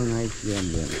 අත්දැකීම නම් නයි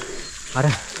කියන්නේ. අර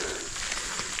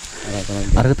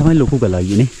අරක තමයි ලොකු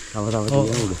ගලයිනේ. තව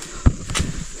තියෙන උඩ.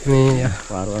 මේ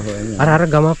පාරවල් හොයන්නේ. අර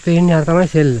ගමක් පේන්නේ අර තමයි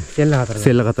සෙල් හතර.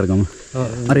 සෙල්ල කතරගම. ඔව්.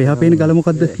 අර එහා පේන ගල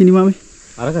මොකද්ද හිනිමාමේ?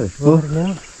 අරකද? ඔව්.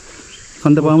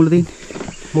 කන්ද පාමුල තියෙන්නේ.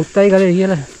 මුත්තයි ගලේ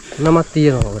කියලා නමක්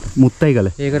තියෙනවා ඔකට. මුත්තයි ගල.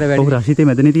 ඒකට ඔහු වැඩි. රසිතේ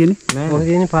මැදනේ තියෙන්නේ. ඔක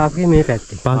තියෙන්නේ පාකේ මේ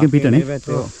පැත්තේ. පාකෙන් පිටනේ.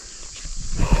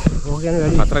 ඕක කියන්නේ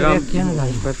වැඩි. කතරගම කියන්නේ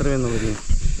ගල්. පැතර වෙන්න ඕනේ තියෙන්නේ.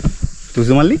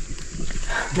 තුසුමල්ලි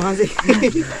මහන්සි.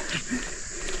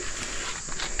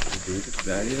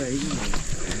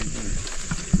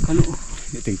 කලු.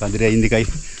 ඉතින් කන්දේ අයින් දෙකයි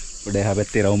පොඩ එහා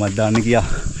පැත්තේ රවුමක් දාන්න ගියා.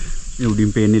 මේ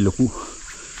උඩින් පේන්නේ ලොකු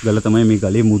ගල තමයි මේ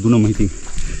ගලේ මුදුනම ඉතින්.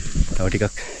 තව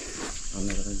ටිකක්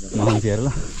මහන්සි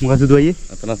ඇරලා. මොකද දුව අයියේ?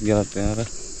 අතනත් ගලක් යනවා.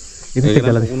 ඉතින්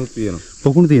ගලද පොකුණුත් තියෙනවා.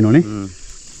 පොකුණු තියෙනවනේ.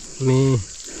 මේ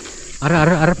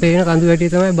අර පේන කඳු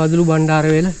වැටිය තමයි බදුළු බණ්ඩාර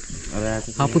වේල. අර ඈත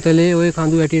හපුතලේ ওই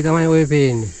කඳු වැටිය තමයි ඔය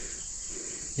පේන්නේ.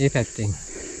 මේ පැත්තෙන්.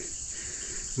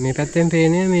 මේ පැත්තෙන්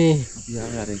පේන්නේ මේ අපි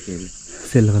ආවේ අර එකේ.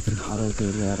 සෙල්ල කතර. අර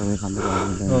එකේ අර මේ කන්ද ගාන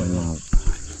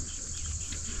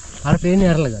අර පේන්නේ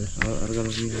අරල ගල. අර ගල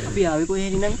තියෙනවා. අපි ආවේ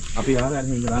කොහේද නං? අපි ආවේ අර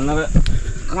හිඟලන්න අර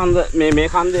කන්ද මේ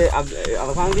කන්දේ අර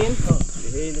කන්ද තියෙන්නේ.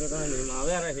 මෙහි ඉඳලා තමයි මේ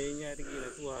ආවේ අර හේඤ්ඤා ඇති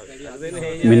කියලා තුවා. අර දෙන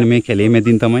හේඤ්ඤා මෙන්න මේ කැලේ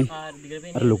මැදින් තමයි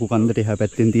අර ලොකු කන්දට එහා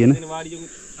පැත්තෙන් තියෙන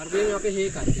අර පේන්නේ අපේ හේ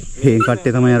කට්ටේ. හේන්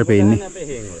කට්ටේ තමයි අර පේන්නේ. අපේ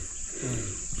හේන් වල.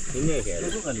 ඉන්නේ ඒක ඇල.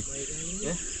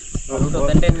 අලුත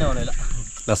තැන්ට එන්න ඕනෙලා.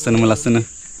 ලස්සනම ලස්සන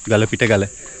ගල පිට ගල.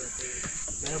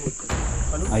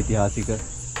 ඓතිහාසික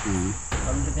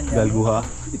ගල් ගුහා.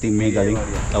 ඉතින් මේ ගලින්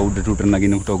අවුඩට උඩට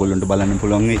නගිනකොට ඔයගොල්ලන්ට බලන්න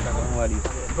පුළුවන් වෙයි.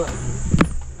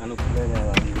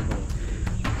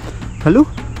 හලෝ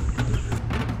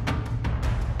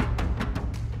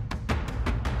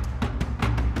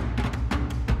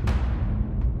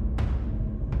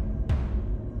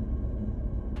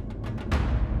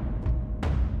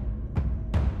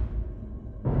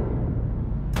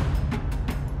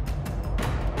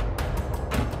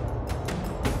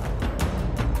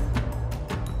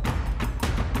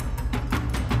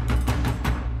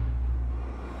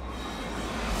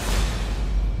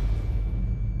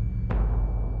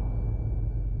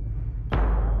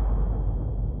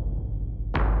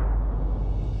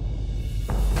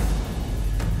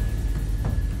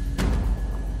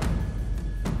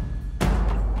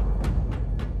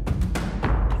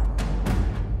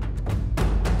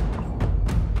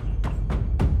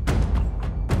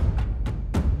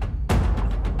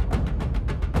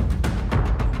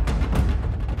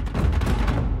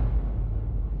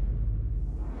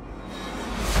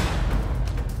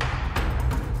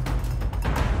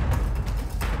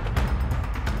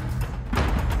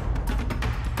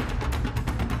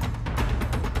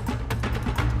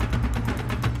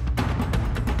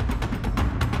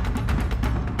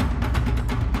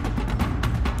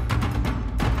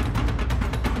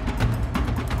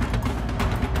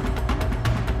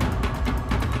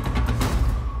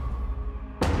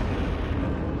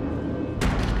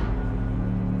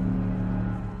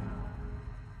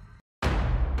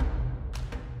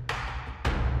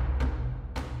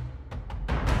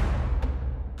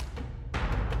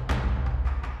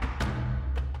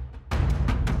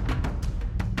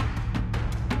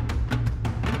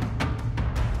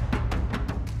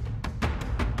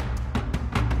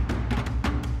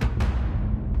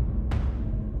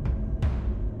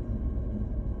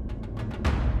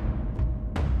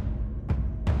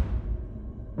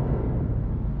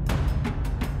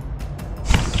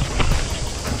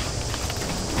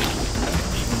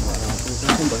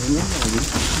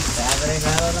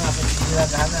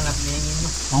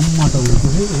අම්මට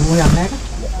උනේ ඕය යන්නේ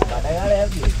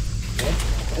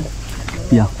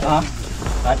යා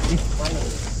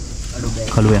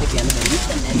කළුවයා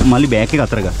මල්ලි බෑග් එක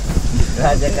අතර ගන්න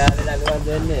රාජකාරී දළුවන්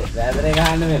දෙන්නේ වැදරේ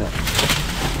ගහන්න වෙනවා.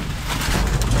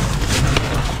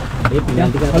 ඒ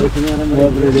පිටන්ති කරලා කිනවනම්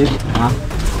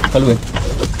කළුවේ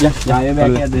යා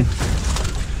බෑග් එකද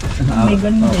මේ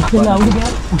ගන්න ඉස්සෙල්ලා අවුල්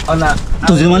ගියා ඔන්න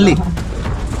තුසේ මල්ලි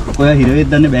ඔයා හිරවෙත්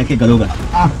දන්නේ බෑග් එක ගලව ගන්න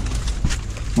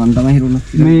මම තමයි හිරුණා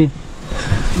මේ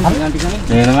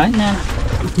තේරෙන්නේ නෑ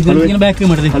ඉතින් කියන බෑග් එක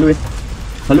මට දෙන්න කළුවේ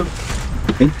කළු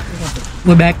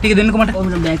ඔය බෑග් ටික දෙන්නකෝ මට ඔබ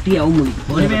බෑග් ටික අවු මුලි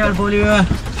පොලි මේවල් පොලි මේවල්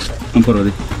මම පොරවද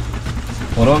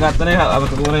පොරව ගත්තනේ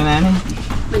අපත කරේ නෑනේ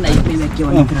මේ නයිට් මේ බෑග් එක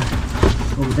වань කරා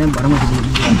ඔබ දැන් බරම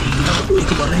තිබුණා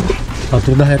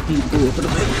වතුර 10ක්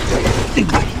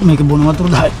මේක බොන වතුර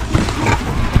 10ක්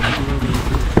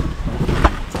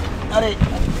අර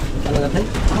අලගතයි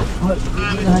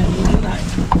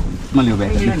මල්ලි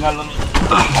බෑග් එක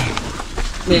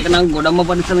මේක නම් ගොඩම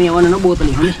පරිස්සම යවන්න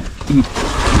බෝතලේ හොනේ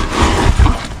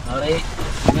අර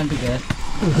ගන්න ටික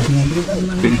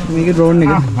මේක ඩ්‍රෝන්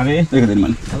එක හරි ඒක දෙන්න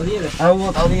මල්ලි අවුව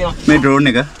මේ ඩ්‍රෝන්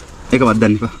එක ඒක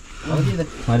වද්දන්න එපා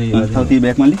හරි තව තී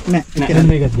බෑග් මල්ලි නෑ ඒක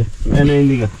මේකද එනේ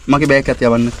ඉන්දික මගේ බෑග් එකත්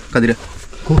යවන්න කදිර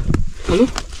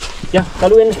යා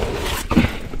කළු වෙන්න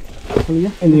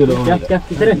කළුයා ඉන්දික යා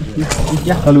ඉතර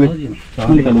යා කළුවේ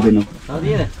මල්ලි කළු දෙන්න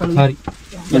හරිද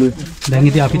හරි දැන්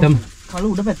ඉතින් අපි තම කළු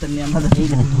උඩ පැත්තට යන්න හද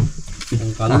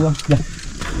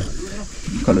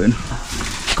කළු වෙන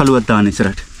කළුවත් දාන්න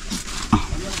ඉස්සරහට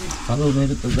කළු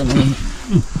මේක තුදන්න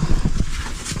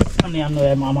අනේ යන්න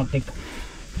ඔය මාමත් එක්ක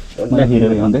මම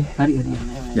හිරවේ හොඳේ හරි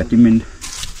යටින් මෙන්න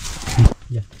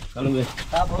කළු වේ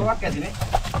තා පොරවක් ඇතිනේ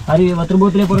හරි වතුර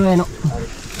බෝතලේ පොරව එනවා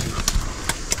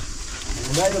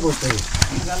මොබයිල් බෝතලේ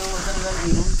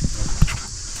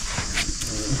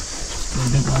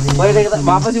මොබයිල් එක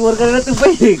වාපස් ඉවර කරලා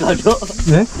තුපයි කාටෝ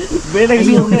ඈ මේක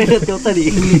ඉන්නේ තොතලි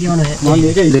කියනවා මම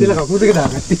මේක ඉස්සෙල්ලා කකුල් දෙක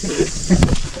දාගත්තා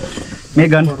මේ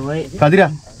ගන්න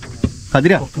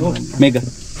කදිර මේ ගන්න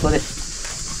පොරේ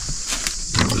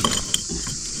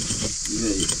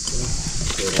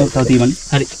තව තී මල්ලි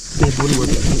හරි මේ පොලි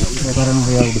බෝතලේ කරන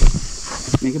හොයා උඩ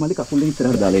මේක මල්ලි කකුල් දෙක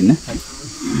ඉස්සරහට දාලා එන්න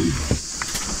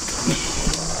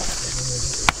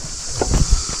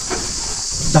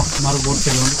දා මාරු බෝට්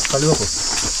එක ගන්න කළුවකෝ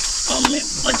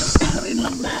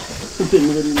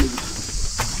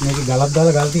මේක ගලක්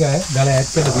දාලා ගල් ටික ගල ඈත්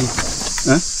කරලා තියෙන්නේ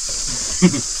ඈ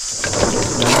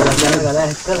ගල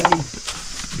හැක්කලා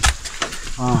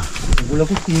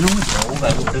උගලකුත් තියෙනවා ඔව්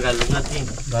ගල්ුඩ ගල්ුණා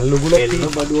තියෙනවා ගල් උගලක් එල්ල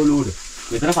බඩුවල උඩ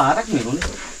මෙතන පාරක් නේ කොනේ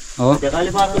ඔව්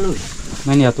ජකාලේ පාරවල උඩ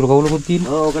මන්නේ යතුරු කවුලකුත්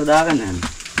තියෙනවා ඔව් ඔකට දාගන්න යන්න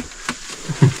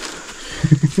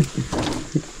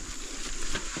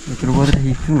යතුරු පොතේ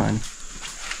හිස්සුනානේ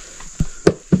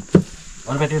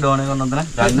ඔන්න පැටි ඩෝන එක ඔන්න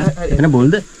ගන්න එන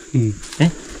බෝල්ද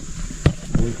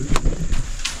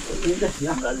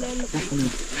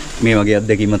මේ වගේ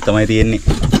අත්දැකීමක් තමයි තියෙන්නේ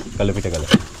කළ පිට කළ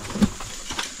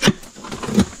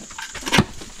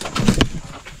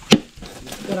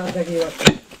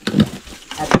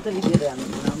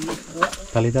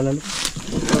තලිතලලු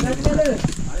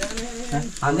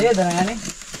අනේ දරන්නේ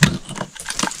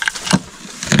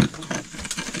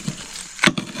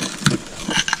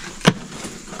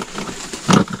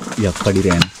යක්කඩි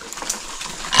රෑන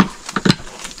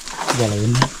ගල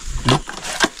වෙන්න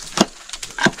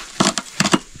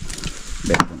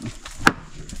බැක්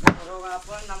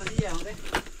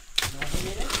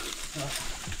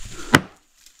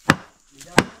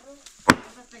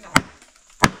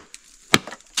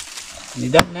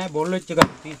නිදන් නෑ බෝල් වෙච්ච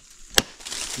එකක් තියෙන්නේ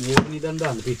මේක නිදන්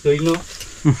දාන්න පිස්සෝ ඉන්නවා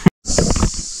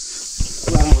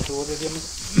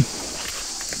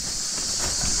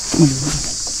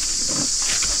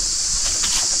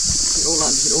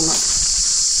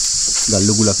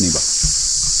ගල්ලු ගුලක් නේ බා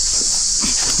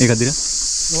ඒක දිර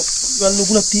ගල්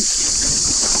උගලක් තියෙ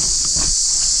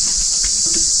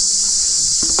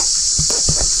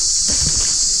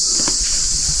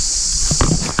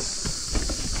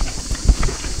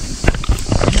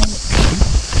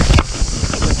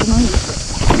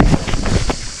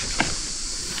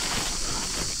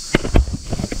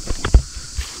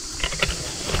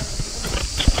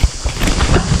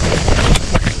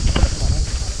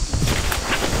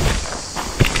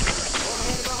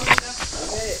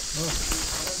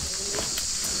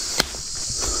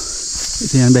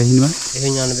ඉතින් බැහිනවා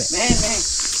එහෙන් යන්න බෑ.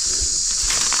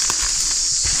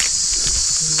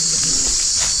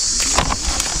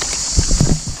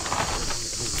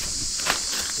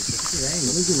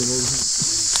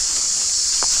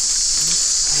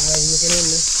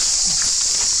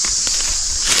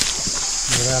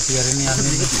 මේ අපි අරගෙන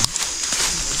යන්නේ.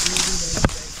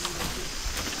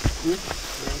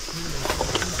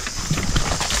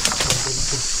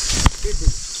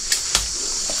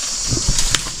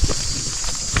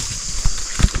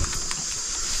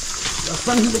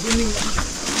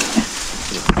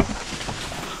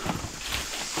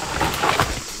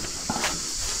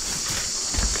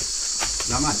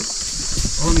 ළමයි.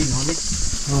 ඕම ඉන්න හොඳේ.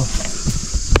 ඔව්.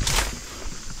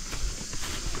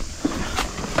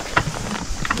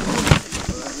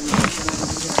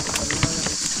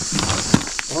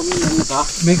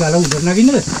 මේ ගල උඩ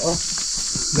නගින්නද? ඔව්.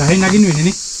 ගහෙන් නගින්න වෙන්නේ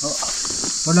නේ? ඔව්.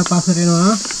 පොඩ්ඩක් පස්සට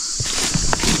එනවා.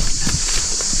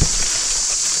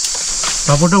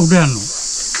 පපොට උඩ යන්න ඕන.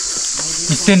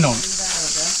 ඉස්සෙන්න ඕන.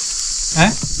 ඈ?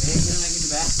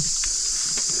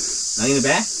 නගින්න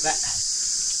බෑ? බෑ.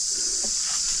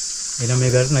 එනම්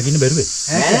මේ ගලට නගින්න බැරුවේ.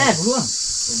 නෑ පුළුවන්.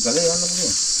 ගලේ යන්න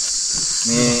පුළුවන්.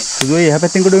 මේ සුදුවේ එහා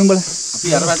පැත්තෙන් කොට වෙන් බලන්න. අපි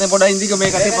අර පැත්තෙන් පොඩ ඉඳික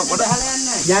මේ කටේ පොඩ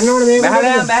යන්න ඕනේ මේක.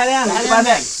 බහැලා යන්න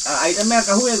ඊපස්සේ අයිටම් එකක්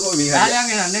අහුවේ කොයි මේ බහැලා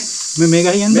යන්න යන්නේ. මේ ගහ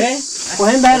යන්නේ. මේ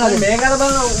කොහෙන් බහැලාද? මේක අර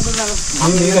බලන්න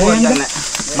උඹ මේ ගහ යන්නේ.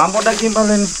 මම පොඩ්ඩක් කියන්න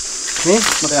බලන්න. මේ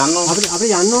මට යන්න ඕන. අපි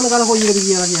යන්න ඕන ගල කොයි එකද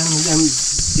කියලා කියන්නේ. දැන්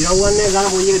ඉරවන්නේ ගල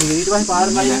කොයි එකද කියලා. ඊට පස්සේ පාර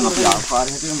ගලින් අපි පාර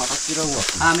හැටියට මතක් කිරවුවා.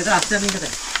 මෙතන අස්සරින් ඉකට.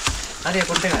 හරි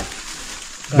කොට එකයි.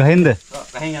 ගහෙන්ද?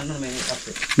 ගහෙන් යන්න ඕනේ මේ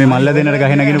අස්සේ. මේ මල්ල දෙන්නට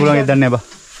ගහෙ නගින්න පුළුවන් ඒක දන්නේ බා.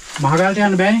 මහගලට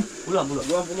යන්න බෑනේ. පුළුවන්.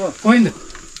 කොහෙන්ද?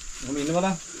 මම ඉන්න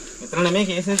බලන්න. මෙතන නෙමෙයි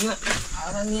කේසෙ කියලා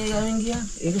ආරණ්‍ය ගමෙන් ගියා.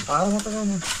 ඒක පාර මත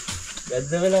ගන්න.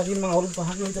 වැද්ද වෙලා තියෙන මම අවුරුදු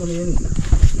 5ක විතර මේ එන්නේ.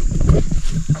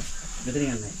 මෙතන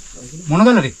යන්නේ. මොන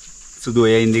ගලද? සුදු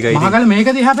ඔය ඉන්දිකයි. මහගල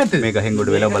මේකද එහා පැත්තද? මේ ගහෙන්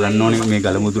කොට වෙලා බලන්න ඕනේ මේ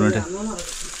ගල මුදුනට.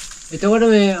 එතකොට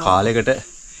මේ කාලයකට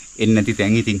එන්නේ නැති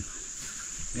තැන් ඉතින්.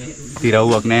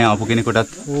 තිරව්වක් නැහැ ආපු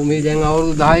කෙනෙකුටත්. ඕ මේ දැන්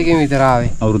අවුරුදු 10කින් විතර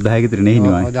ආවේ. අවුරුදු 10ක විතර නේ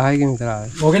ඉන්නවා. 10කින් විතර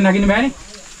ආවේ. ඕකෙන් නගින්න බෑනේ.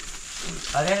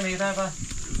 හරියට මේක තමයි පාස්.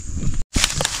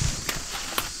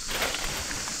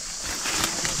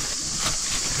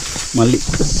 මල්ලි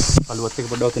පළුවත් එක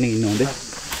පොඩ්ඩක් ඔතනින් ඉන්න හොඳේ.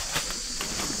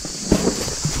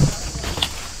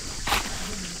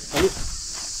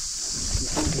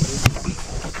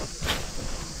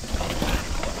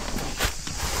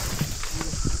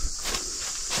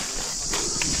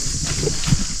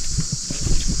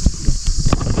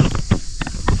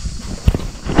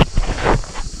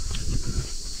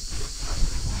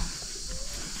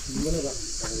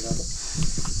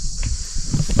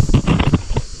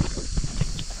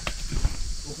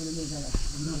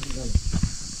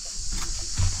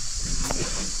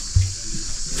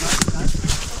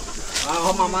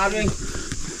 ඔහොම අමාරුවෙන්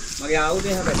මගේ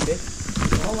ආයුධය හැපැත්තේ.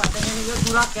 ඔව් වටගෙන ගිය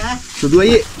තුරක් ඈ. සුදු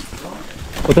අයියේ.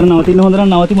 ඔතන නවතින්න හොඳ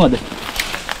නම් නවතිමුද?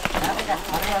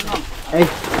 ඒයි.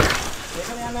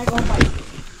 ඒකම යන්නේ කොහොමයි?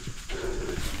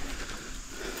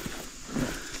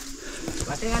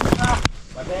 වටේ යන්නවා.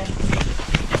 වටේ.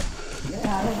 මේ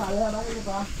ආලේ බලන්න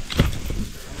බා.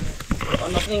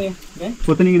 ඔන්නකින් නේ?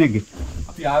 ඔතනින් නැග්ගේ.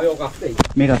 අපි ආවේ ඔක අස්සේ.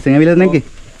 මේක අස්සෙන් ඇවිල්ලාද නැග්ගේ?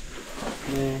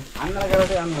 මේ අන්නර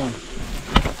කරට යන්න ඕන.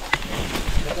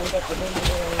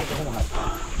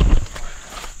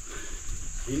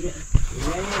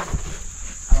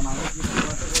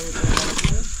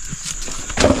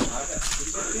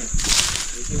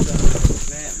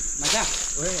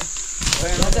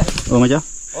 ඔව් මචං.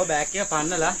 ඔය බෑග් එක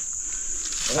පන්නලා.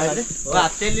 හරිද? ඔය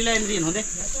අත්ෙල්ලිලා එන්න තියෙන හොඳේ.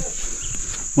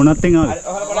 මොනත් එන් ආවේ?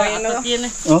 ඔහල කොලා එන්නද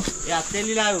තියෙන්නේ? ඔව්. ඒ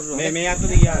අත්ෙල්ලිලා ආවේ. මේ අතද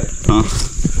ගියාවේ. ආ.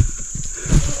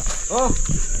 ඔව්.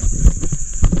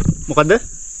 මොකද්ද?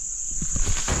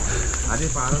 හරි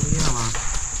පාර තියෙනවා.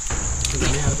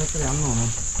 මේ අර පැත්තට යන්න ඕන.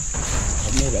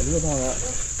 මේ වැලිය තමයි.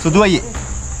 සුදු අයියේ.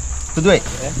 සුදු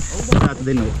අයියේ. තාත්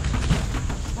දෙන්න ඕ.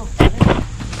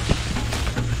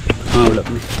 ආ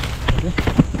උලප්නේ.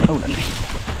 උලන්නේ.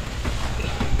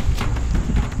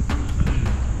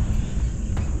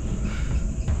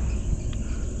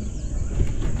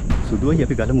 සුදු අයියේ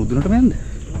අපි ගල මුදුනටම යන්නද?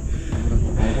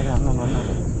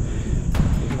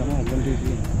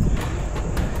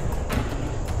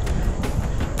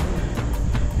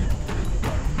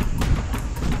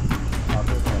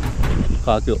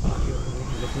 කාකියෝ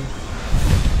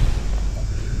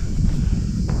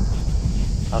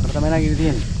අකට තමයි නගින්න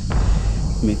තියෙන්නේ.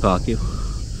 මේ කාකියෝ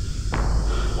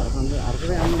අරකට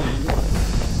යන්න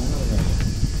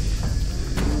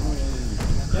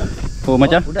ඕ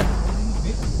මචං උඩ.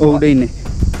 ඔව් උඩ ඉන්නේ.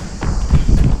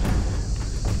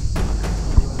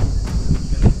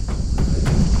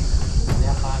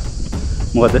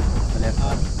 මොකද?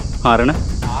 හාරන?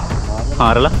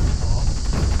 හාරලා?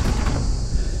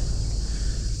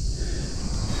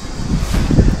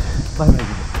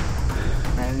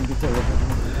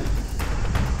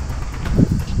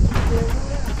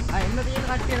 එන්න තියෙන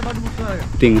කට්ටියට බඩු මුස්ස වගේ.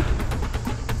 ඉතින්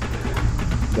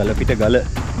ගල පිට ගල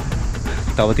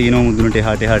තව තියෙනවා මුදුනට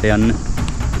එහාට යන්න.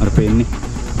 අර පේන්නේ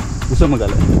උසම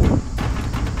ගල.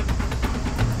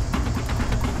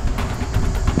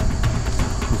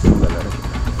 උසම ගල.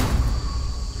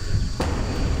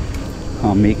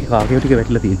 මේකේ කාකේව ටික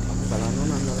වැටිලා තියෙන්නේ.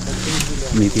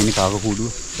 මේ තියෙන්නේ කාක කූඩුව.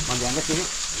 මම දැන් ගත්තේ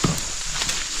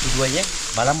සුදු අයියේ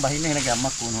බලන් බහින්න එන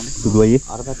ගැම්මක් වුණ හොඳේ. සුදු අයියේ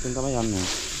අර පැත්තෙන් තමයි යන්නේ.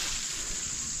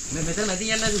 මේ මෙතන නැති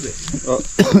යන්නේ නැතුද? ඔව්.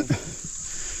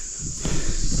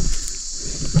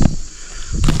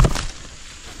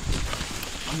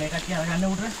 මම මේකත් කියලා ගන්න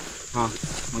උඩට. හා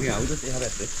මගේ ආයුධත් එහා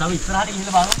පැත්තේ. තව ඉස්සරහට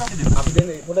ගිහිල්ලා බලන්න අපිට. අපි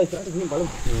දැන් පොඩ්ඩක් ඉස්සරහට ගිහින් බලමු.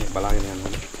 මේ බලාගෙන යන්න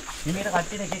ඕනේ. මේ මේක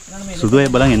කට්ටියට එක එක ගන්න මේ සුදු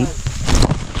අයියේ බලන් එන්න.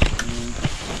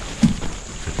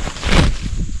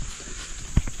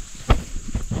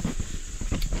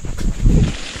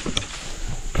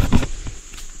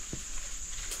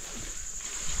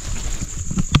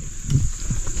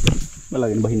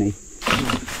 බලාගෙන බහින්නයි.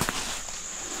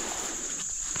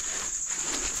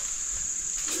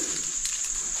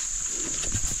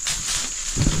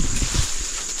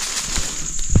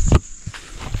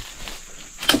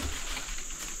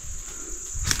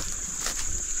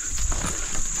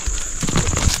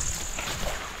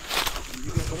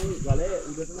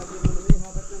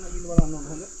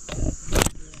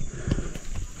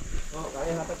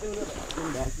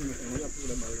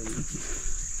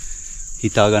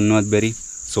 හිතා ගන්නවත් බැරි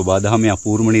සෝබාදහමේ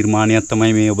අපූර්ව නිර්මාණයක්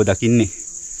තමයි මේ ඔබ දකින්නේ.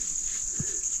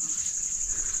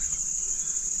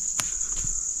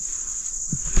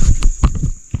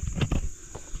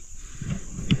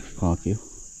 කාකියෝ